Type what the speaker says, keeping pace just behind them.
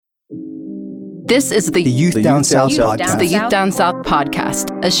This is the Youth Down South podcast. The Youth Down South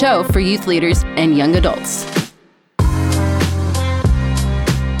podcast, a show for youth leaders and young adults.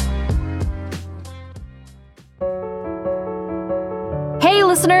 Hey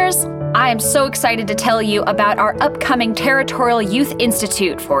listeners, I am so excited to tell you about our upcoming Territorial Youth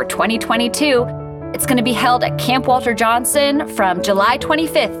Institute for 2022. It's going to be held at Camp Walter Johnson from July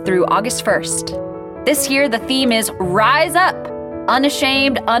 25th through August 1st. This year, the theme is Rise Up,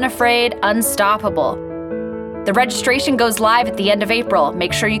 Unashamed, Unafraid, Unstoppable. The registration goes live at the end of April.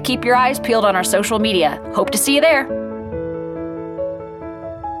 Make sure you keep your eyes peeled on our social media. Hope to see you there.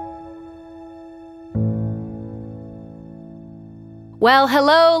 Well,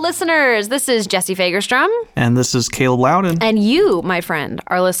 hello, listeners. This is Jesse Fagerstrom. And this is Caleb Loudon. And you, my friend,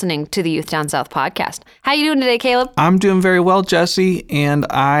 are listening to the Youth Down South podcast. How you doing today, Caleb? I'm doing very well, Jesse. And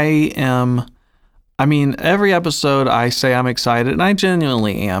every episode I say I'm excited, and I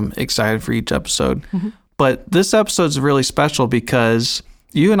genuinely am excited for each episode. Mm-hmm. But this episode's really special because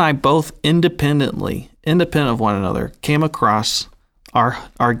you and I both independent of one another, came across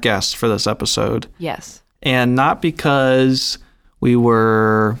our guests for this episode. Yes. And not because we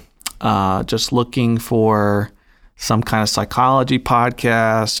were just looking for some kind of psychology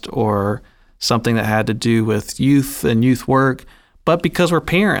podcast or something that had to do with youth and youth work, but because we're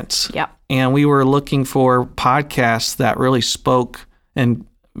parents. Yep. And we were looking for podcasts that really spoke in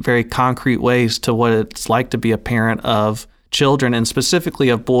very concrete ways to what it's like to be a parent of children, and specifically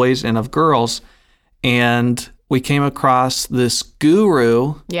of boys and of girls. And we came across this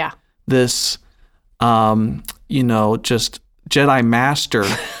guru, this, just Jedi master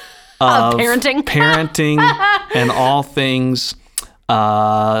of parenting and all things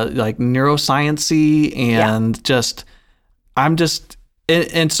like neuroscience-y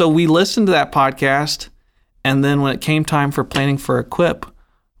and so we listened to that podcast, and then when it came time for planning for Equip,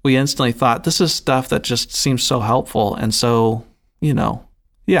 we instantly thought, this is stuff that just seems so helpful. And so,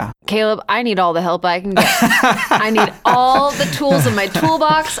 yeah. Caleb, I need all the help I can get. I need all the tools in my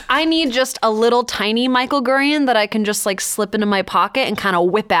toolbox. I need just a little tiny Michael Gurian that I can just slip into my pocket and kind of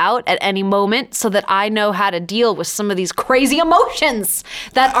whip out at any moment so that I know how to deal with some of these crazy emotions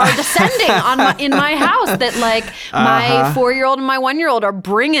that are descending in my house that my 4-year-old and my 1-year-old are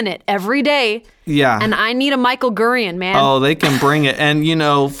bringing it every day. Yeah. And I need a Michael Gurian, man. Oh, they can bring it. And,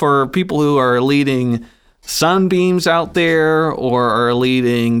 for people who are leading Sunbeams out there, or are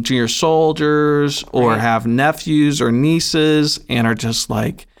leading junior soldiers, or have nephews or nieces and are just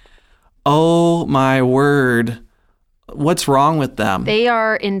like, oh my word, what's wrong with them? They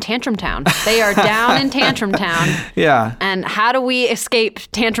are in Tantrum Town. They are down in Tantrum Town. Yeah. And how do we escape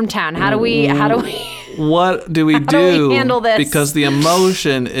Tantrum Town? How do we what do we do? Do we handle this? Because the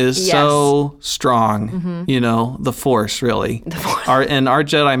emotion is so strong. Mm-hmm. The force, really. Our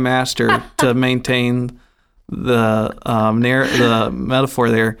Jedi master, to maintain the metaphor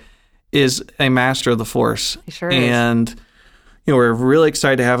there, is a master of the force. He sure is. And we're really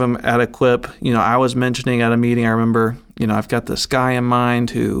excited to have him at Equip. I was mentioning at a meeting, I remember, I've got this guy in mind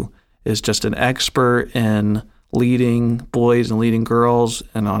who is just an expert in leading boys and leading girls,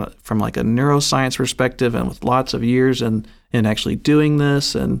 and from a neuroscience perspective, and with lots of years in actually doing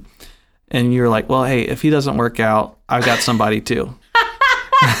this. And you're like, well, hey, if he doesn't work out, I've got somebody too.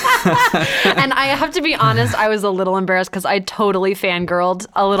 And I have to be honest, I was a little embarrassed because I totally fangirled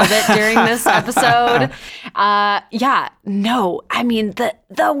a little bit during this episode. The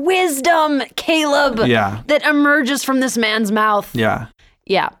wisdom, Caleb, that emerges from this man's mouth. Yeah.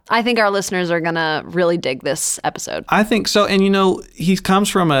 Yeah, I think our listeners are going to really dig this episode. I think so. And, he comes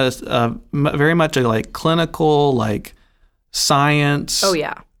from a very much a clinical, science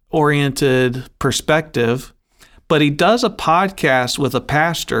oriented perspective. But he does a podcast with a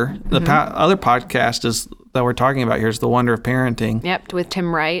pastor. The other podcast that we're talking about here is The Wonder of Parenting. Yep, with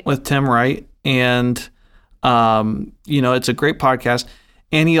Tim Wright. And, it's a great podcast.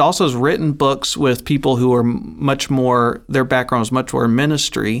 And he also has written books with people who are much more, their background is much more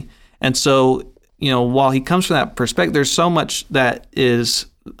ministry. And so, while he comes from that perspective, there's so much that is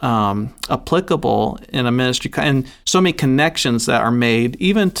applicable in a ministry, and so many connections that are made,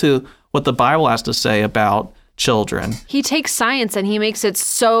 even to what the Bible has to say about children. He takes science and he makes it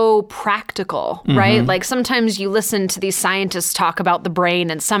so practical, right? Mm-hmm. Sometimes you listen to these scientists talk about the brain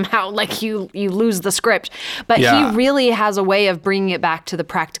and somehow you lose the script. But he really has a way of bringing it back to the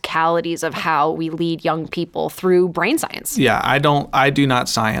practicalities of how we lead young people through brain science. Yeah, I do not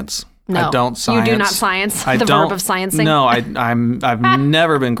science. No, I don't science. You do not science. The verb of sciencing. No, I've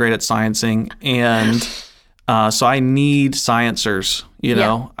never been great at sciencing, and so I need sciencers. You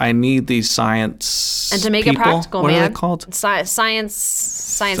know, I need these science and to make people. it practical, what man. Are they called?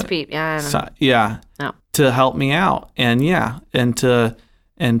 Science people. Yeah, I don't know. Yeah. To help me out, and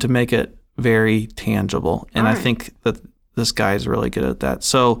to make it very tangible. And I think that this guy is really good at that.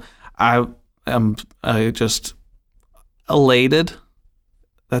 So I am just elated.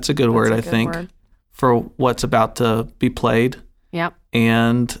 That's a good word, I think, for what's about to be played. Yep.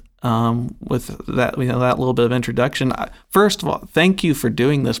 And with that, that little bit of introduction, first of all, thank you for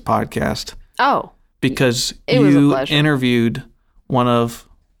doing this podcast. Oh, because you interviewed one of,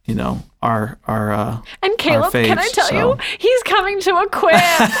 our and Caleb, our faves, can I tell you, he's coming to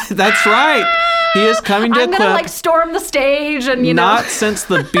Equip. That's right. He is coming to Equip. I'm gonna storm the stage, and Not since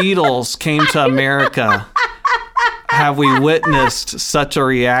the Beatles came to America have we witnessed such a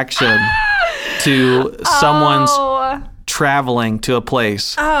reaction to someone's traveling to a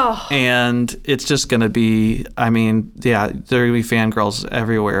place. Oh. And it's just going to be, there are going to be fangirls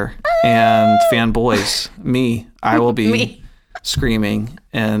everywhere and fanboys. I will be screaming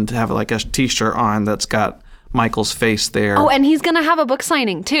and have like a t-shirt on that's got Michael's face there. Oh, and he's going to have a book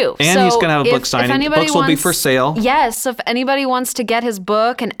signing too. And he's going to have a book signing. Books will be for sale. Yes. If anybody wants to get his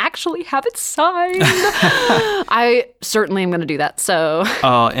book and actually have it signed, I certainly am going to do that. So.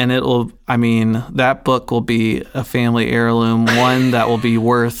 Oh, and that book will be a family heirloom, one that will be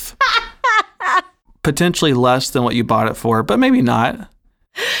worth potentially less than what you bought it for, but maybe not.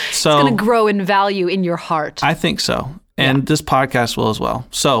 So it's going to grow in value in your heart. I think so. And this podcast will as well.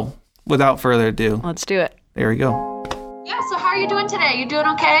 So without further ado. Let's do it. There we go. Yeah, so how are you doing today? You doing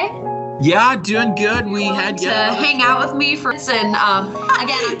okay? Yeah, doing good. We had to hang out with me for again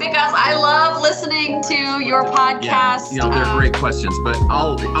because I love listening to your podcast. Yeah, they're great questions, but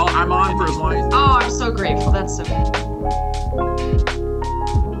I'm on for as long as. Oh, I'm so grateful. That's so good.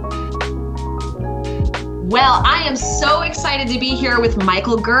 Well, I am so excited to be here with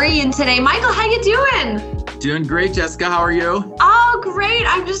Michael Gurian today. Michael, how you doing? Doing great, Jessica. How are you? Oh, great.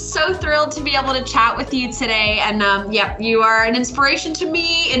 I'm just so thrilled to be able to chat with you today. And you are an inspiration to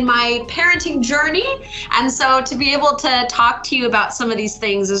me in my parenting journey. And so to be able to talk to you about some of these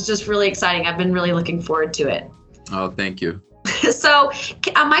things is just really exciting. I've been really looking forward to it. Oh, thank you. So,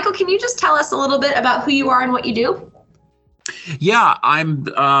 Michael, can you just tell us a little bit about who you are and what you do? Yeah, I'm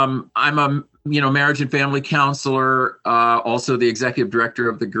a marriage and family counselor, also the executive director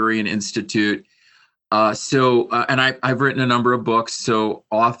of the Gurian Institute. And I've written a number of books, so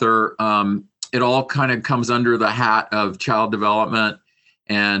author, it all kind of comes under the hat of child development.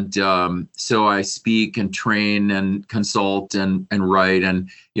 And so I speak and train and consult and write and,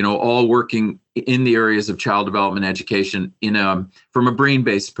 all working in the areas of child development education from a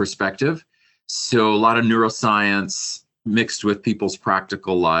brain-based perspective. So a lot of neuroscience mixed with people's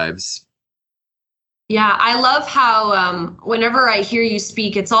practical lives. Yeah, I love how whenever I hear you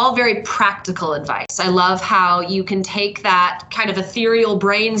speak, it's all very practical advice. I love how you can take that kind of ethereal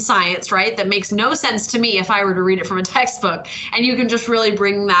brain science, right, that makes no sense to me if I were to read it from a textbook, and you can just really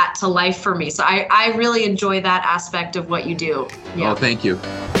bring that to life for me. So I really enjoy that aspect of what you do. Yeah. Oh, thank you.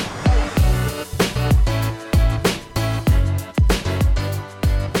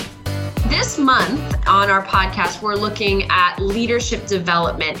 This month on our podcast, we're looking at leadership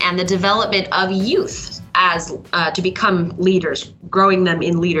development and the development of youth as to become leaders, growing them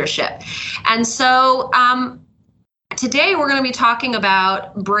in leadership. And so today we're going to be talking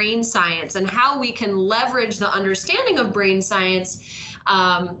about brain science and how we can leverage the understanding of brain science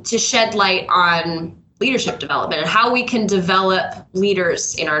to shed light on leadership development and how we can develop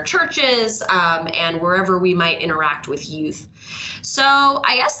leaders in our churches and wherever we might interact with youth. So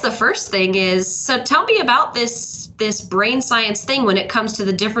I guess the first thing is, so tell me about this brain science thing when it comes to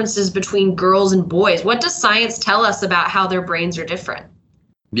the differences between girls and boys. What does science tell us about how their brains are different?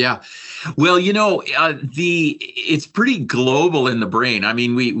 Yeah, well, it's pretty global in the brain. I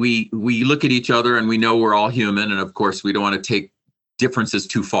mean, we look at each other and we know we're all human, and of course we don't want to take differences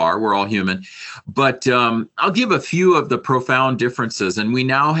too far. We're all human. But I'll give a few of the profound differences. And we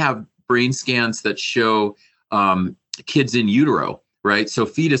now have brain scans that show kids in utero, right? So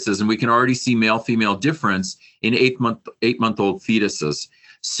fetuses, and we can already see male-female difference in eight-month-old fetuses.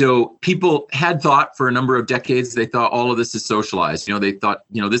 So people had thought for a number of decades, they thought all of this is socialized. They thought,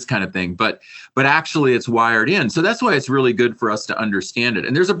 this kind of thing, but actually it's wired in. So that's why it's really good for us to understand it.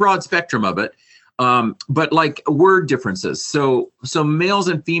 And there's a broad spectrum of it. But like word differences. So males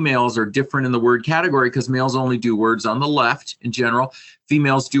and females are different in the word category because males only do words on the left in general.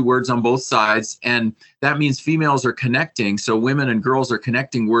 Females do words on both sides. And that means females are connecting. So women and girls are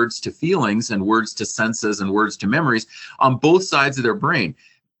connecting words to feelings and words to senses and words to memories on both sides of their brain.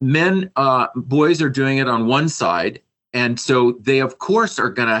 Boys are doing it on one side And so they, of course, are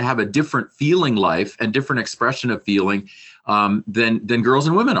going to have a different feeling life and different expression of feeling than girls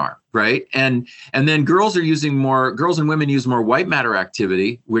and women are, right? And then girls and women use more white matter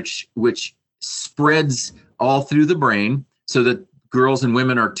activity, which spreads all through the brain, so that girls and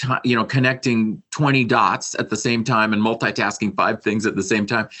women are connecting 20 dots at the same time and multitasking 5 things at the same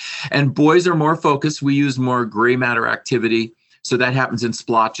time. And boys are more focused. We use more gray matter activity. So that happens in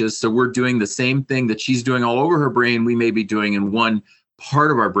splotches. So we're doing the same thing that she's doing all over her brain. We may be doing in one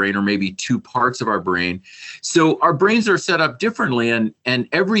part of our brain, or maybe 2 parts of our brain. So our brains are set up differently, and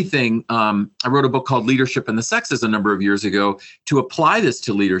everything. I wrote a book called Leadership and the Sexes a number of years ago to apply this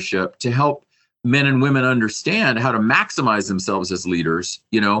to leadership, to help men and women understand how to maximize themselves as leaders,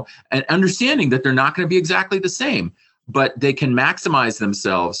 and understanding that they're not going to be exactly the same, but they can maximize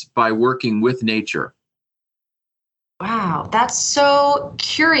themselves by working with nature. Wow, that's so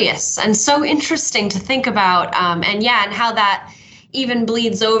curious and so interesting to think about. And how that even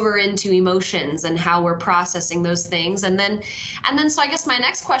bleeds over into emotions and how we're processing those things. And then so I guess my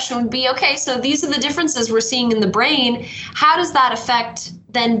next question would be, okay, so these are the differences we're seeing in the brain. How does that affect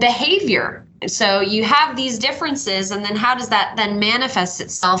then behavior? So you have these differences, and then how does that then manifest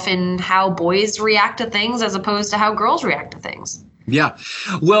itself in how boys react to things as opposed to how girls react to things? Yeah.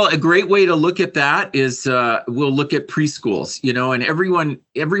 Well, a great way to look at that is we'll look at preschools, and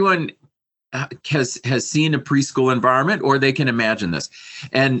everyone has seen a preschool environment, or they can imagine this.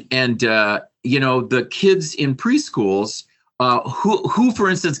 And the kids in preschools, who, for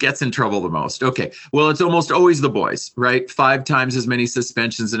instance, gets in trouble the most? Okay, well, it's almost always the boys, right? 5 times as many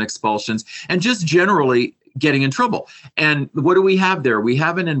suspensions and expulsions, and just generally getting in trouble. And what do we have there? We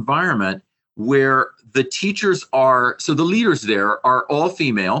have an environment where the teachers the leaders there are all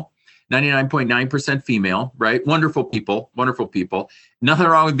female, 99.9% female, right? Wonderful people. Nothing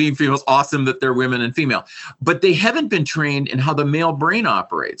wrong with being females. Awesome that they're women and female. But they haven't been trained in how the male brain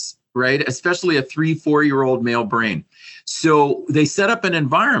operates, right? Especially a 3-4-year-old male brain. So they set up an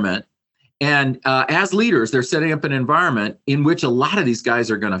environment, and as leaders, they're setting up an environment in which a lot of these guys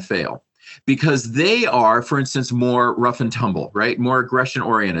are going to fail, because they are, for instance, more rough and tumble, right? More aggression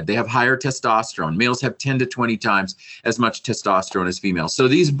oriented. They have higher testosterone. Males have 10 to 20 times as much testosterone as females. So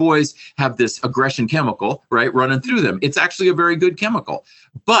these boys have this aggression chemical, right, running through them. It's actually a very good chemical.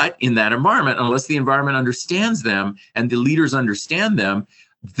 But in that environment, unless the environment understands them and the leaders understand them,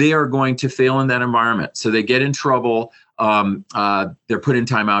 they are going to fail in that environment. So they get in trouble. They're put in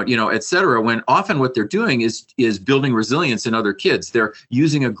timeout, et cetera, when often what they're doing is building resilience in other kids. They're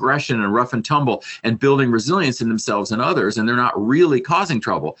using aggression and rough and tumble and building resilience in themselves and others, and they're not really causing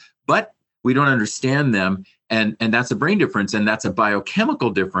trouble. But we don't understand them, and that's a brain difference, and that's a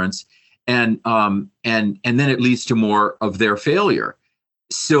biochemical difference, and then it leads to more of their failure.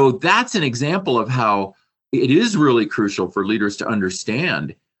 So that's an example of how it is really crucial for leaders to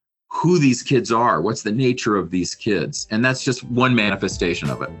understand who these kids are, what's the nature of these kids. And that's just one manifestation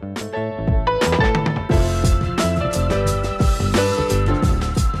of it.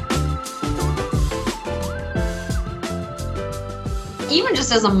 Even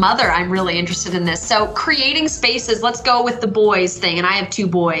just as a mother, I'm really interested in this. So creating spaces, let's go with the boys thing. And I have 2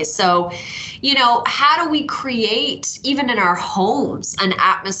 boys. So, how do we create, even in our homes, an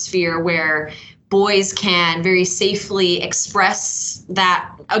atmosphere where boys can very safely express that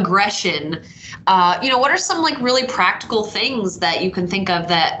aggression? What are some really practical things that you can think of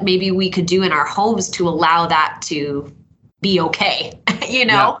that maybe we could do in our homes to allow that to be okay?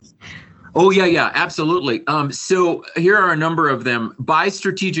 Yeah. Oh, yeah, absolutely. So here are a number of them.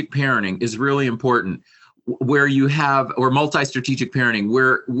 Bi-strategic parenting is really important, where you have, or multi-strategic parenting,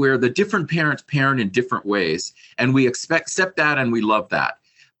 where the different parents parent in different ways. And we accept that, and we love that,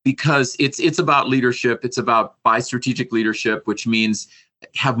 because it's about leadership. It's about bi-strategic leadership, which means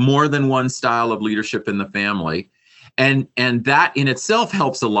have more than one style of leadership in the family. And that in itself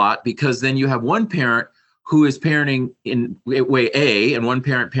helps a lot, because then you have one parent who is parenting in way A and one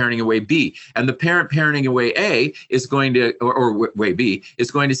parent parenting in way B. And the parent parenting in way A is going to, or way B,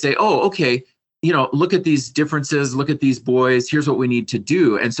 is going to say, oh, okay, look at these differences, look at these boys, here's what we need to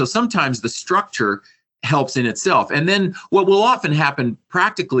do. And so sometimes the structure helps in itself. And then what will often happen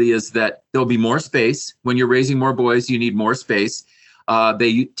practically is that there'll be more space. When you're raising more boys, you need more space.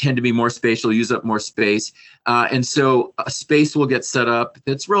 They tend to be more spatial, use up more space. And so a space will get set up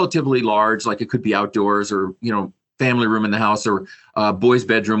that's relatively large, like it could be outdoors or, family room in the house or boys'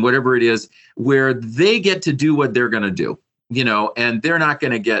 bedroom, whatever it is, where they get to do what they're going to do, and they're not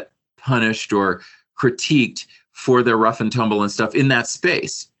going to get punished or critiqued for their rough and tumble and stuff in that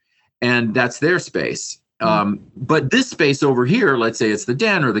space. And that's their space. But this space over here, let's say it's the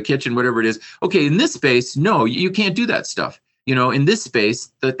den or the kitchen, whatever it is. Okay, in this space, no, you can't do that stuff. In this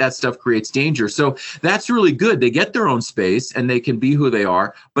space, that stuff creates danger. So that's really good. They get their own space and they can be who they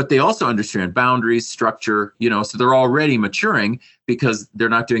are, but they also understand boundaries, structure, so they're already maturing because they're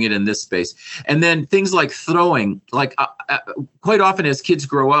not doing it in this space. And then things like throwing, like quite often as kids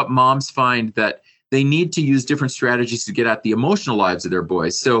grow up, moms find that they need to use different strategies to get at the emotional lives of their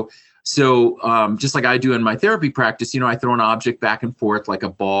boys. So just like I do in my therapy practice, I throw an object back and forth like a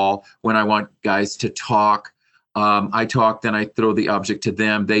ball when I want guys to talk. I talk, then I throw the object to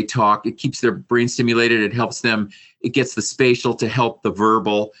them. They talk. It keeps their brain stimulated. It helps them. It gets the spatial to help the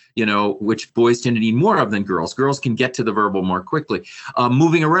verbal, which boys tend to need more of than girls. Girls can get to the verbal more quickly.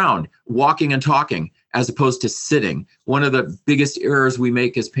 Moving around, walking and talking, as opposed to sitting. One of the biggest errors we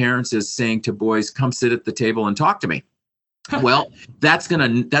make as parents is saying to boys, come sit at the table and talk to me. Well, that's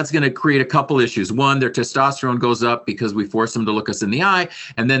gonna create a couple issues. One, their testosterone goes up because we force them to look us in the eye,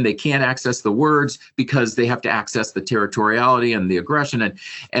 and then they can't access the words because they have to access the territoriality and the aggression,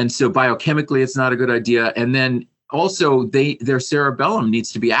 and so biochemically it's not a good idea. And then also their cerebellum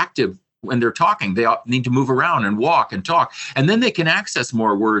needs to be active when they're talking. They need to move around and walk and talk, and then they can access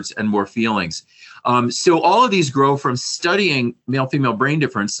more words and more feelings. So all of these grow from studying male-female brain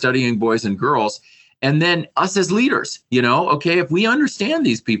difference, studying boys and girls. And then us as leaders, okay, if we understand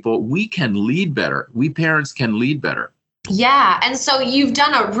these people, we can lead better. We parents can lead better. Yeah. And so you've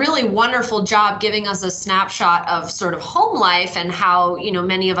done a really wonderful job giving us a snapshot of sort of home life and how,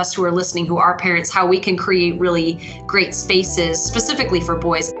 many of us who are listening who are parents, how we can create really great spaces specifically for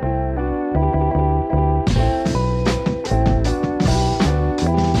boys.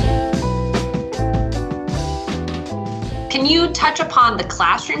 Can you touch upon the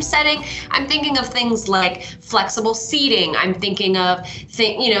classroom setting? I'm thinking of things like flexible seating. I'm thinking of,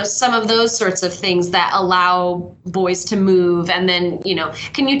 some of those sorts of things that allow boys to move. And then,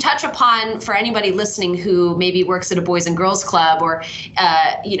 can you touch upon, for anybody listening who maybe works at a Boys and Girls Club or,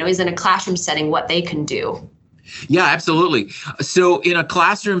 is in a classroom setting, what they can do? Yeah, absolutely. So in a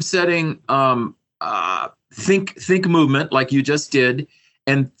classroom setting, think movement like you just did.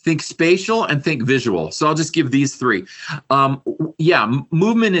 And think spatial and think visual. So I'll just give these three.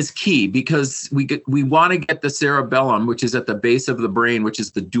 Movement is key because we want to get the cerebellum, which is at the base of the brain, which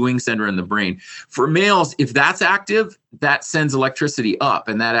is the doing center in the brain. For males, if that's active, that sends electricity up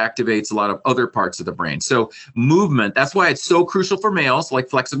and that activates a lot of other parts of the brain. So movement, that's why it's so crucial for males, like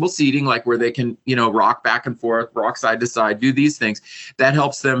flexible seating, like where they can, rock back and forth, rock side to side, do these things. That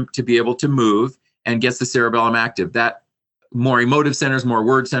helps them to be able to move and gets the cerebellum active. That more emotive centers, more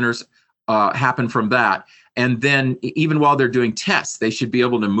word centers happen from that. And then even while they're doing tests, they should be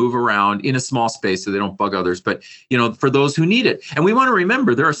able to move around in a small space so they don't bug others. But, for those who need it. And we want to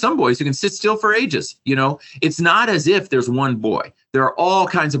remember, there are some boys who can sit still for ages. It's not as if there's one boy. There are all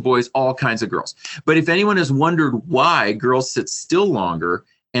kinds of boys, all kinds of girls. But if anyone has wondered why girls sit still longer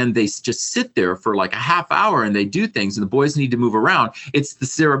and they just sit there for like a half hour and they do things and the boys need to move around, it's the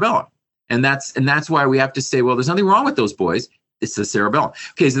cerebellum. And that's why we have to say, well, there's nothing wrong with those boys. It's the cerebellum.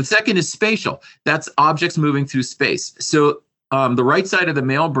 Okay, so the second is spatial. That's objects moving through space. So the right side of the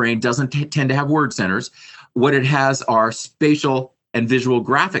male brain doesn't tend to have word centers. What it has are spatial and visual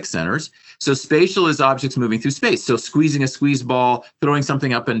graphic centers. So spatial is objects moving through space. So squeezing a squeeze ball, throwing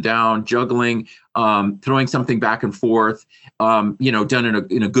something up and down, juggling, throwing something back and forth, done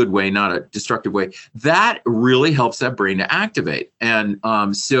in a good way, not a destructive way. That really helps that brain to activate. And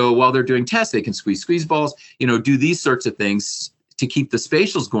so while they're doing tests, they can squeeze balls, do these sorts of things to keep the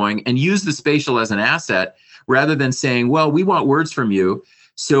spatials going and use the spatial as an asset rather than saying, well, we want words from you.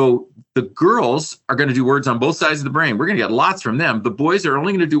 So the girls are going to do words on both sides of the brain. We're going to get lots from them. The boys are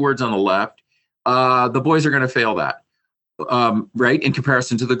only going to do words on the left. The boys are going to fail that, right, in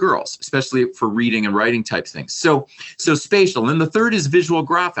comparison to the girls, especially for reading and writing type things. So spatial. And the third is visual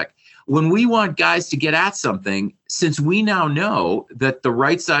graphic. When we want guys to get at something, since we now know that the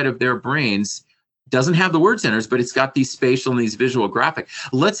right side of their brains doesn't have the word centers, but it's got these spatial and these visual graphic,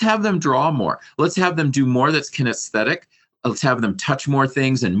 let's have them draw more. Let's have them do more that's kinesthetic. Let's have them touch more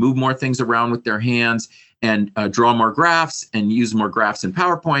things and move more things around with their hands and draw more graphs and use more graphs in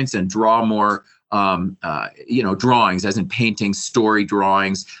PowerPoints and draw more, drawings, as in painting, story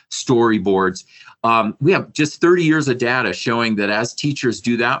drawings, storyboards. We have just 30 years of data showing that as teachers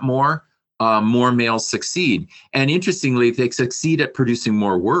do that more males succeed. And interestingly, they succeed at producing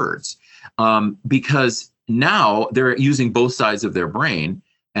more words because now they're using both sides of their brain.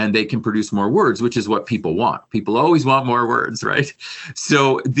 And they can produce more words, which is what people want. People always want more words, right?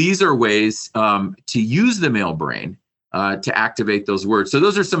 So these are ways to use the male brain to activate those words. So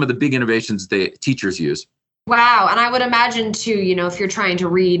those are some of the big innovations that teachers use. Wow. And I would imagine too, if you're trying to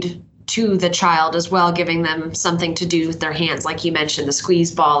read to the child as well, giving them something to do with their hands, like you mentioned, the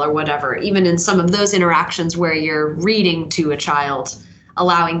squeeze ball or whatever, even in some of those interactions where you're reading to a child,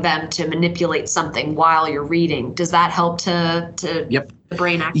 allowing them to manipulate something while you're reading. Does that help to Yep. the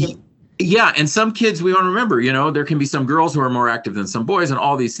brain active? Yeah. And some kids, we want to remember, there can be some girls who are more active than some boys and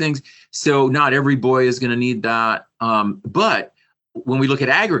all these things. So not every boy is going to need that. But when we look at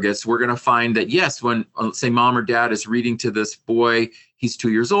aggregates, we're going to find that, yes, when, let's say, mom or dad is reading to this boy, he's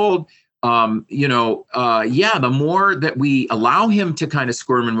 2 years old, the more that we allow him to kind of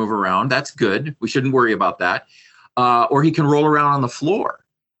squirm and move around, that's good. We shouldn't worry about that. Or he can roll around on the floor.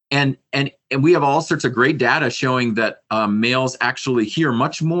 And we have all sorts of great data showing that males actually hear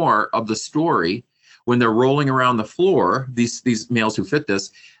much more of the story when they're rolling around the floor, these males who fit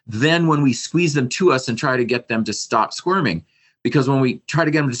this, than when we squeeze them to us and try to get them to stop squirming. Because when we try to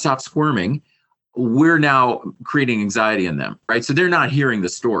get them to stop squirming, we're now creating anxiety in them, right? So they're not hearing the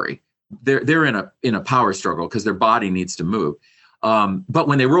story. They're in a power struggle because their body needs to move. But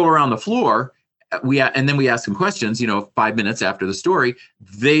when they roll around the floor, and then we ask them questions, 5 minutes after the story,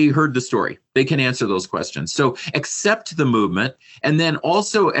 they heard the story. They can answer those questions. So accept the movement, and then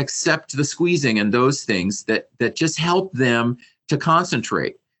also accept the squeezing and those things that just help them to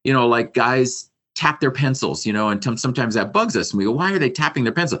concentrate. Like guys tap their pencils, and sometimes that bugs us. And we go, why are they tapping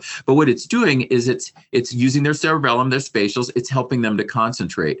their pencil? But what it's doing is it's using their cerebellum, their spatials. It's helping them to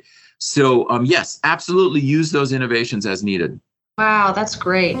concentrate. So yes, absolutely use those innovations as needed. Wow, that's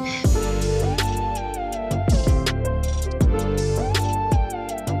great.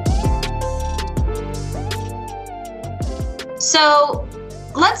 So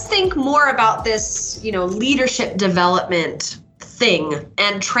let's think more about this, leadership development thing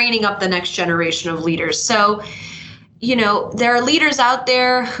and training up the next generation of leaders. So, there are leaders out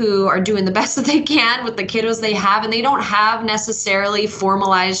there who are doing the best that they can with the kiddos they have, and they don't have necessarily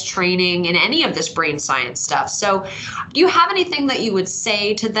formalized training in any of this brain science stuff. So do you have anything that you would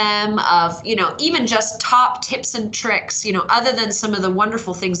say to them of, even just top tips and tricks, other than some of the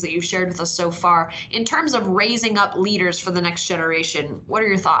wonderful things that you've shared with us so far in terms of raising up leaders for the next generation? What are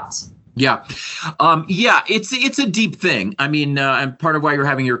your thoughts? Yeah. It's a deep thing. I mean, and part of why you're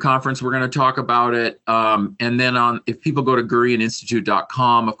having your conference, we're going to talk about it. And then if people go to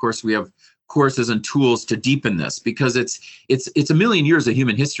GurianInstitute.com, of course, we have courses and tools to deepen this, because it's a million years of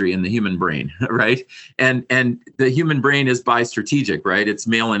human history in the human brain, right? And the human brain is bistrategic, right? It's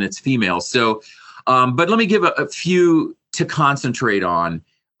male and it's female. So, but let me give a few to concentrate on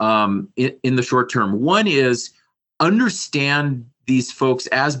in the short term. One is understand these folks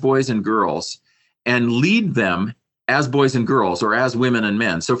as boys and girls and lead them as boys and girls, or as women and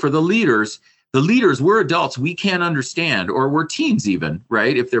men. So for the leaders, we're adults, we can't understand, or we're teens even,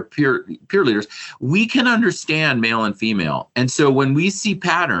 right? If they're peer leaders, we can understand male and female. And so when we see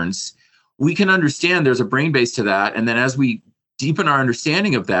patterns, we can understand there's a brain base to that. And then as we deepen our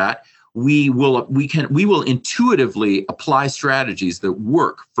understanding of that, we will intuitively apply strategies that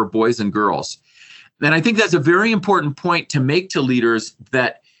work for boys and girls. And I think that's a very important point to make to leaders,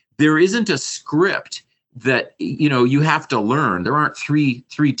 that there isn't a script that, you have to learn. There aren't three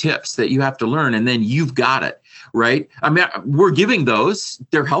tips that you have to learn and then you've got it, right? I mean, we're giving those,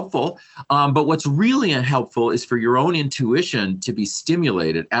 they're helpful. But what's really helpful is for your own intuition to be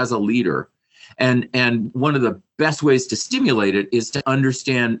stimulated as a leader. And one of the best ways to stimulate it is to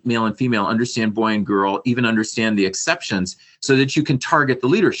understand male and female, understand boy and girl, even understand the exceptions, so that you can target the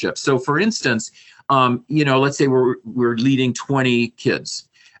leadership. So for instance, let's say we're leading 20 kids.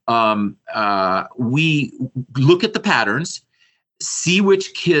 We look at the patterns, see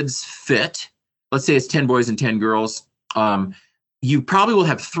which kids fit. Let's say it's 10 boys and 10 girls. You probably will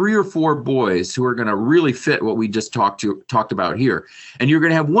have 3 or 4 boys who are going to really fit what we just talked about here. And you're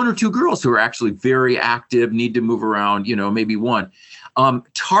going to have 1 or 2 girls who are actually very active, need to move around, maybe 1.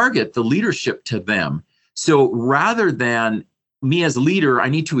 Target the leadership to them. So rather than me as leader, I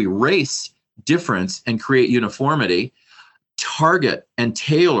need to erase difference and create uniformity, target and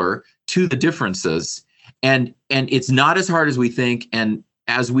tailor to the differences. And it's not as hard as we think. And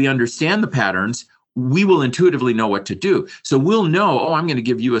as we understand the patterns, we will intuitively know what to do. So we'll know, I'm going to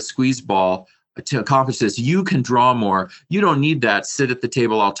give you a squeeze ball to accomplish this. You can draw more. You don't need that. Sit at the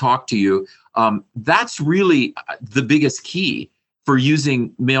table. I'll talk to you. That's really the biggest key for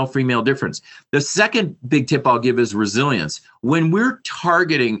using male-female difference. The second big tip I'll give is resilience. When we're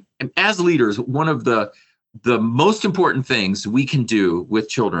targeting, and as leaders, one of the most important things we can do with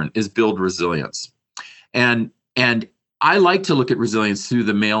children is build resilience. And I like to look at resilience through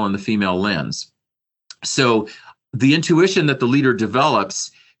the male and the female lens. So the intuition that the leader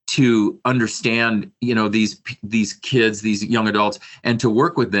develops to understand, these kids, these young adults, and to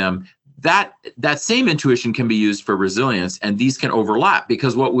work with them, that same intuition can be used for resilience, and these can overlap,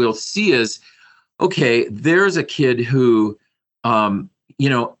 because what we'll see is, okay, there's a kid who,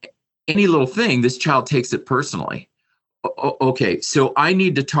 any little thing, this child takes it personally. Okay, so I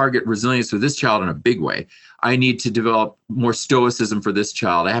need to target resilience with this child in a big way. I need to develop more stoicism for this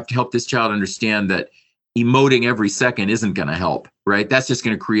child. I have to help this child understand that emoting every second isn't going to help, right? That's just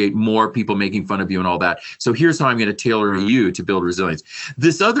going to create more people making fun of you and all that. So here's how I'm going to tailor you to build resilience.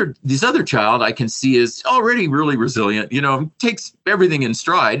 This other child I can see is already really resilient, takes everything in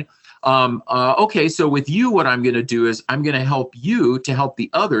stride. Okay, so with you, what I'm going to do is I'm going to help you to help the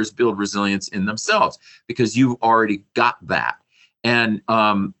others build resilience in themselves, because you've already got that. And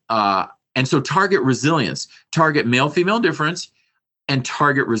so target resilience, target male-female difference, and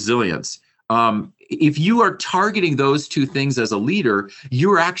target resilience. If you are targeting those two things as a leader,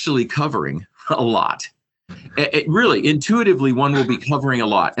 you're actually covering a lot. Really, intuitively, one will be covering a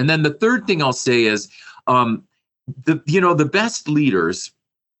lot. And then the third thing I'll say is, the best leaders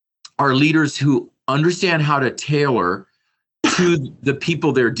are leaders who understand how to tailor to the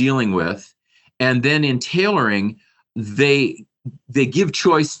people they're dealing with. And then in tailoring, they give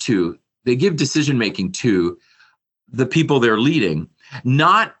choice to, they give decision-making to the people they're leading,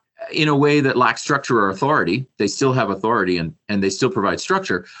 not in a way that lacks structure or authority. They still have authority and they still provide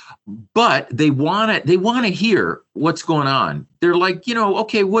structure, but they want to hear what's going on. They're like,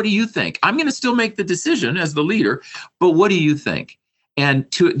 okay, what do you think? I'm going to still make the decision as the leader, but what do you think?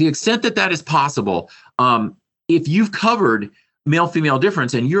 And to the extent that that is possible, if you've covered male-female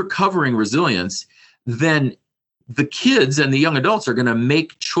difference and you're covering resilience, then the kids and the young adults are going to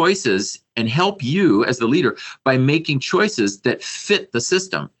make choices and help you as the leader by making choices that fit the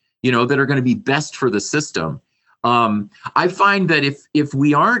system, that are going to be best for the system. I find that if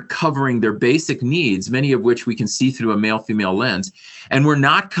we aren't covering their basic needs, many of which we can see through a male-female lens, and we're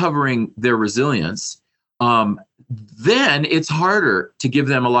not covering their resilience, then it's harder to give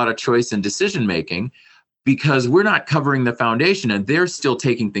them a lot of choice and decision-making, because we're not covering the foundation and they're still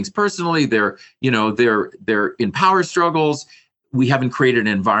taking things personally. They're in power struggles. We haven't created an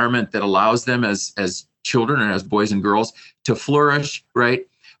environment that allows them as children and as boys and girls to flourish, right?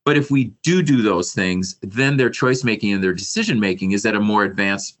 But if we do those things, then their choice-making and their decision-making is at a more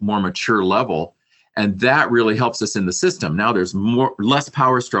advanced, more mature level. And that really helps us in the system. Now there's less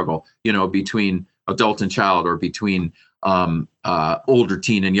power struggle, between adult and child, or between older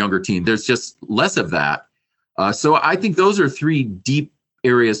teen and younger teen. There's just less of that. So I think those are three deep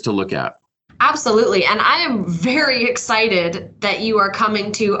areas to look at. Absolutely. And I am very excited that you are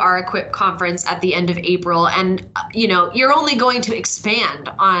coming to our Equip conference at the end of April. And, you're only going to expand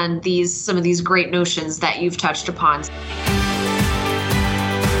on some of these great notions that you've touched upon.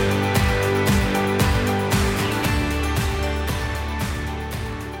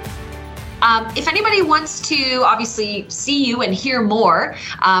 If anybody wants to obviously see you and hear more,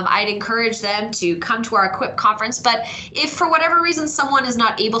 I'd encourage them to come to our Equip conference. But if for whatever reason someone is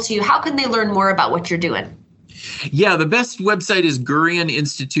not able to, how can they learn more about what you're doing? Yeah, the best website is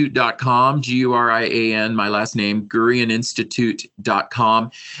GurianInstitute.com, Gurian, my last name,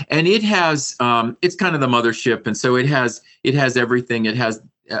 GurianInstitute.com. And it has, it's kind of the mothership. And so it has everything. It has,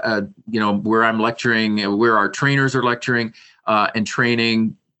 where I'm lecturing, where our trainers are lecturing and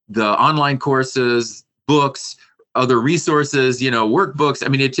training, the online courses, books, other resources, workbooks. I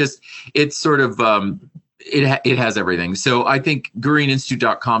mean, it has everything. So I think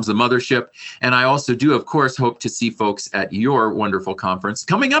GurianInstitute.com is the mothership. And I also do, of course, hope to see folks at your wonderful conference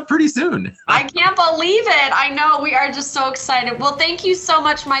coming up pretty soon. I can't believe it. I know, we are just so excited. Well, thank you so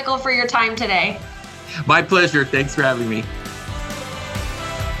much, Michael, for your time today. My pleasure. Thanks for having me.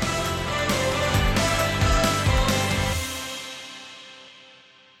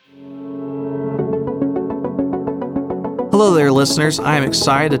 Hello there, listeners. I am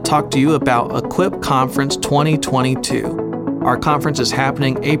excited to talk to you about Equip Conference 2022. Our conference is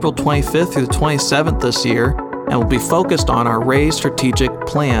happening April 25th through the 27th this year and will be focused on our Raise Strategic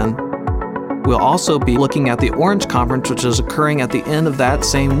Plan. We'll also be looking at the Orange Conference, which is occurring at the end of that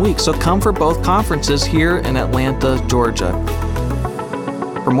same week. So come for both conferences here in Atlanta, Georgia.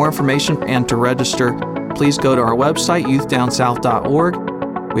 For more information and to register, please go to our website,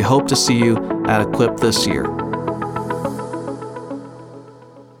 youthdownsouth.org. We hope to see you at Equip this year.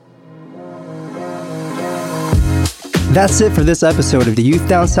 That's it for this episode of the Youth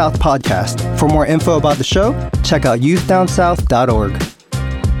Down South podcast. For more info about the show, check out youthdownsouth.org.